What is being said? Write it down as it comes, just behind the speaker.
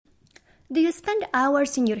Do you spend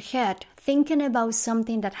hours in your head thinking about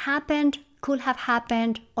something that happened, could have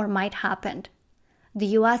happened, or might happen? Do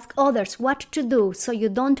you ask others what to do so you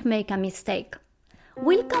don't make a mistake?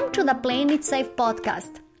 Welcome to the Playing It Safe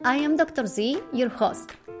podcast. I am Dr. Z, your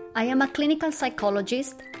host. I am a clinical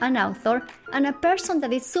psychologist, an author, and a person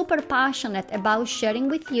that is super passionate about sharing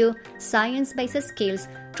with you science-based skills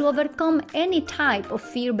to overcome any type of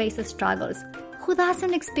fear-based struggles. Who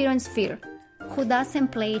doesn't experience fear? Who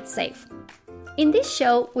doesn't play it safe? In this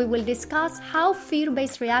show, we will discuss how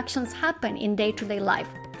fear-based reactions happen in day-to-day life,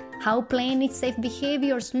 how playing it safe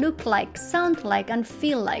behaviors look like, sound like, and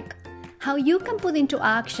feel like, how you can put into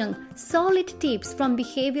action solid tips from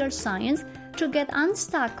behavioral science to get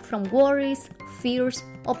unstuck from worries, fears,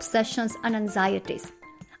 obsessions, and anxieties,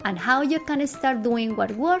 and how you can start doing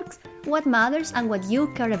what works, what matters, and what you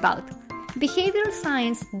care about. Behavioral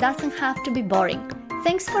science doesn't have to be boring.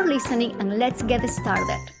 Thanks for listening, and let's get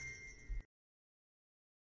started.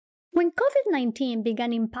 When COVID-19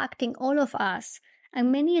 began impacting all of us,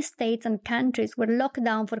 and many states and countries were locked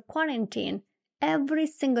down for quarantine, every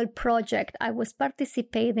single project I was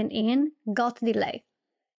participating in got delayed.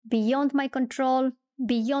 Beyond my control,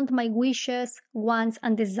 beyond my wishes, wants,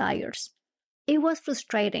 and desires. It was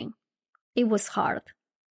frustrating. It was hard.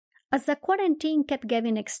 As the quarantine kept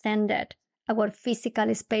getting extended, our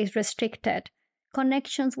physical space restricted,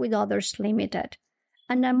 connections with others limited,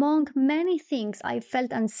 and among many things I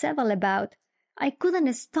felt unsettled about, I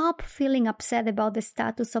couldn't stop feeling upset about the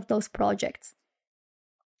status of those projects.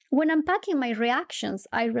 When unpacking my reactions,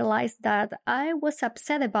 I realized that I was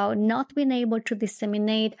upset about not being able to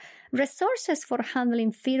disseminate resources for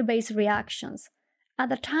handling fear-based reactions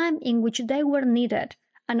at a time in which they were needed,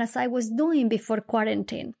 and as I was doing before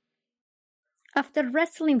quarantine. After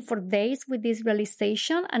wrestling for days with this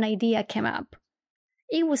realization, an idea came up.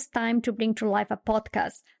 It was time to bring to life a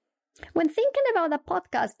podcast. When thinking about a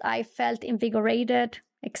podcast, I felt invigorated,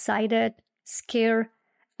 excited, scared,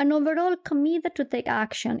 and overall committed to take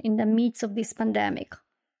action in the midst of this pandemic.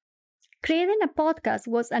 Creating a podcast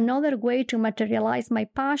was another way to materialize my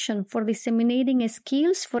passion for disseminating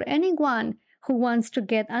skills for anyone who wants to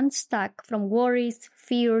get unstuck from worries,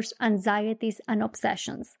 fears, anxieties, and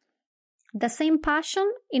obsessions. The same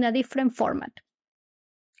passion in a different format.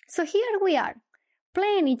 So here we are.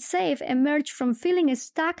 Playing it safe emerged from feeling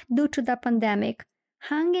stuck due to the pandemic,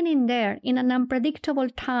 hanging in there in an unpredictable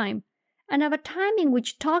time, and at a time in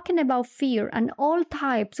which talking about fear and all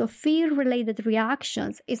types of fear-related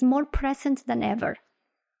reactions is more present than ever.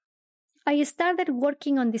 I started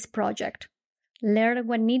working on this project, learned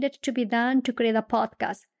what needed to be done to create a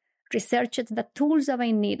podcast, researched the tools that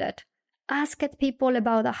I needed, asked people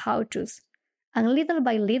about the how-tos, and little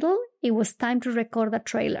by little, it was time to record a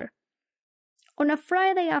trailer. On a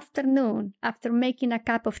Friday afternoon, after making a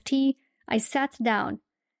cup of tea, I sat down,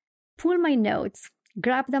 pulled my notes,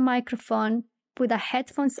 grabbed the microphone, put the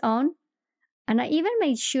headphones on, and I even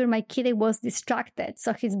made sure my kid was distracted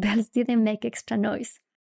so his bells didn't make extra noise.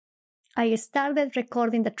 I started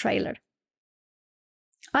recording the trailer.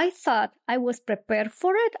 I thought I was prepared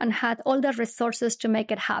for it and had all the resources to make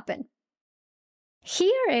it happen.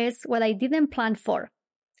 Here is what I didn't plan for.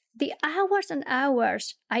 The hours and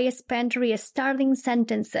hours I spent restarting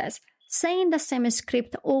sentences, saying the same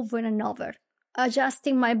script over and over,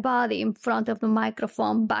 adjusting my body in front of the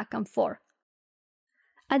microphone back and forth.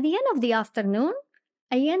 At the end of the afternoon,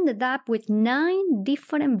 I ended up with 9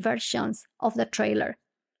 different versions of the trailer,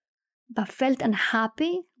 but felt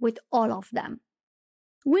unhappy with all of them.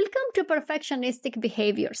 Welcome to perfectionistic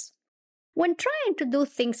behaviors. When trying to do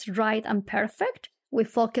things right and perfect, we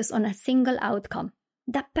focus on a single outcome.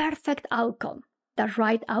 The perfect outcome, the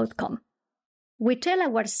right outcome. We tell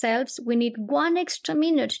ourselves we need 1 extra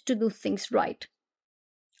minute to do things right.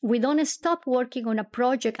 We don't stop working on a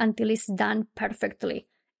project until it's done perfectly,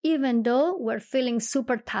 even though we're feeling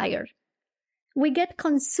super tired. We get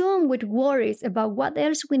consumed with worries about what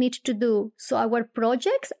else we need to do, so our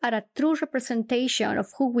projects are a true representation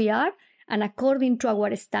of who we are and according to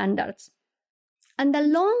our standards. And the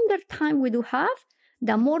longer time we do have,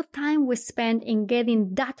 the more time we spend in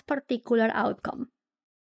getting that particular outcome.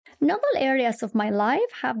 Not all areas of my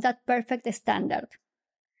life have that perfect standard.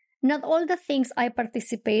 Not all the things I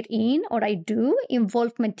participate in or I do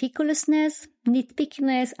involve meticulousness,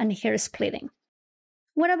 nitpickiness, and hair splitting.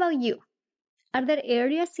 What about you? Are there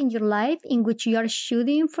areas in your life in which you are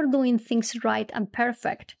shooting for doing things right and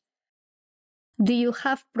perfect? Do you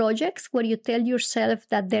have projects where you tell yourself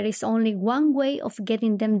that there is only one way of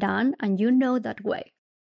getting them done and you know that way?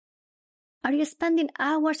 Are you spending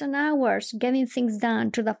hours and hours getting things done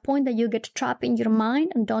to the point that you get trapped in your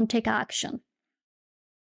mind and don't take action?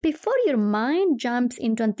 Before your mind jumps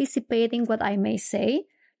into anticipating what I may say,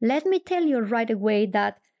 let me tell you right away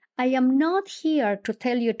that I am not here to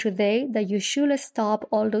tell you today that you should stop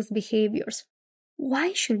all those behaviors.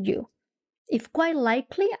 Why should you? If quite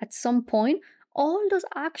likely at some point, all those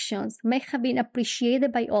actions may have been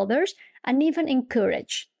appreciated by others and even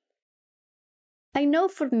encouraged. I know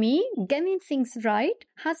for me, getting things right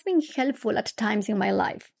has been helpful at times in my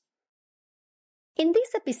life. In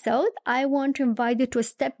this episode, I want to invite you to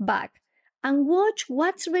step back and watch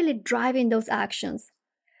what's really driving those actions.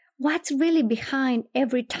 What's really behind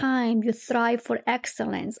every time you strive for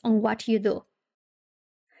excellence on what you do.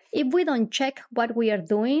 If we don't check what we are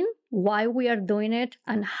doing, why we are doing it,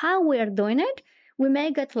 and how we are doing it, we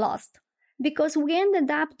may get lost because we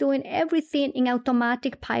ended up doing everything in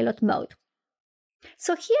automatic pilot mode.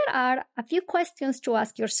 So here are a few questions to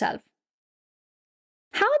ask yourself.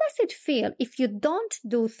 How does it feel if you don't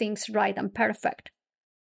do things right and perfect?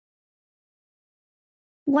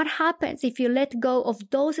 What happens if you let go of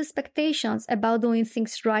those expectations about doing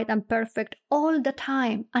things right and perfect all the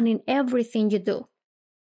time and in everything you do?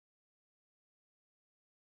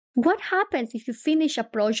 What happens if you finish a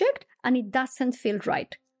project and it doesn't feel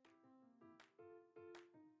right?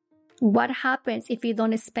 What happens if you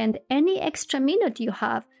don't spend any extra minute you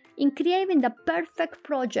have in creating the perfect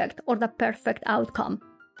project or the perfect outcome?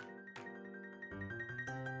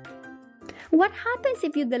 What happens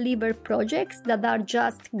if you deliver projects that are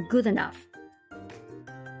just good enough?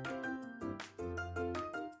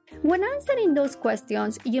 When answering those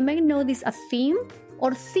questions, you may notice a theme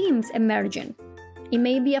or themes emerging. It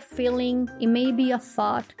may be a feeling, it may be a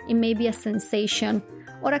thought, it may be a sensation,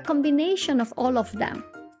 or a combination of all of them.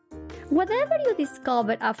 Whatever you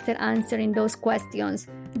discover after answering those questions,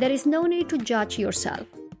 there is no need to judge yourself.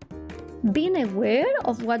 Being aware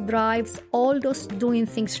of what drives all those doing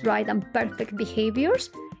things right and perfect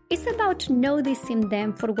behaviors is about noticing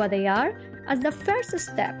them for what they are as the first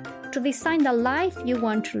step to design the life you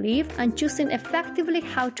want to live and choosing effectively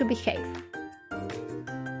how to behave.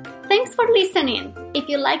 Thanks for listening. If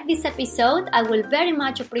you like this episode, I will very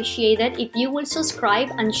much appreciate it if you will subscribe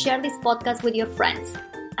and share this podcast with your friends.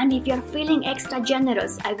 And if you're feeling extra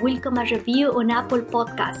generous, I welcome a review on Apple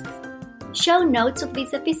Podcasts. Show notes of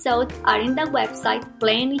this episode are in the website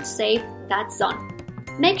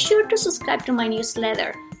playingitsafe.zone. Make sure to subscribe to my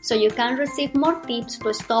newsletter so you can receive more tips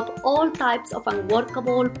to stop all types of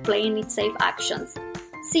unworkable playing it safe actions.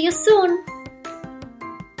 See you soon!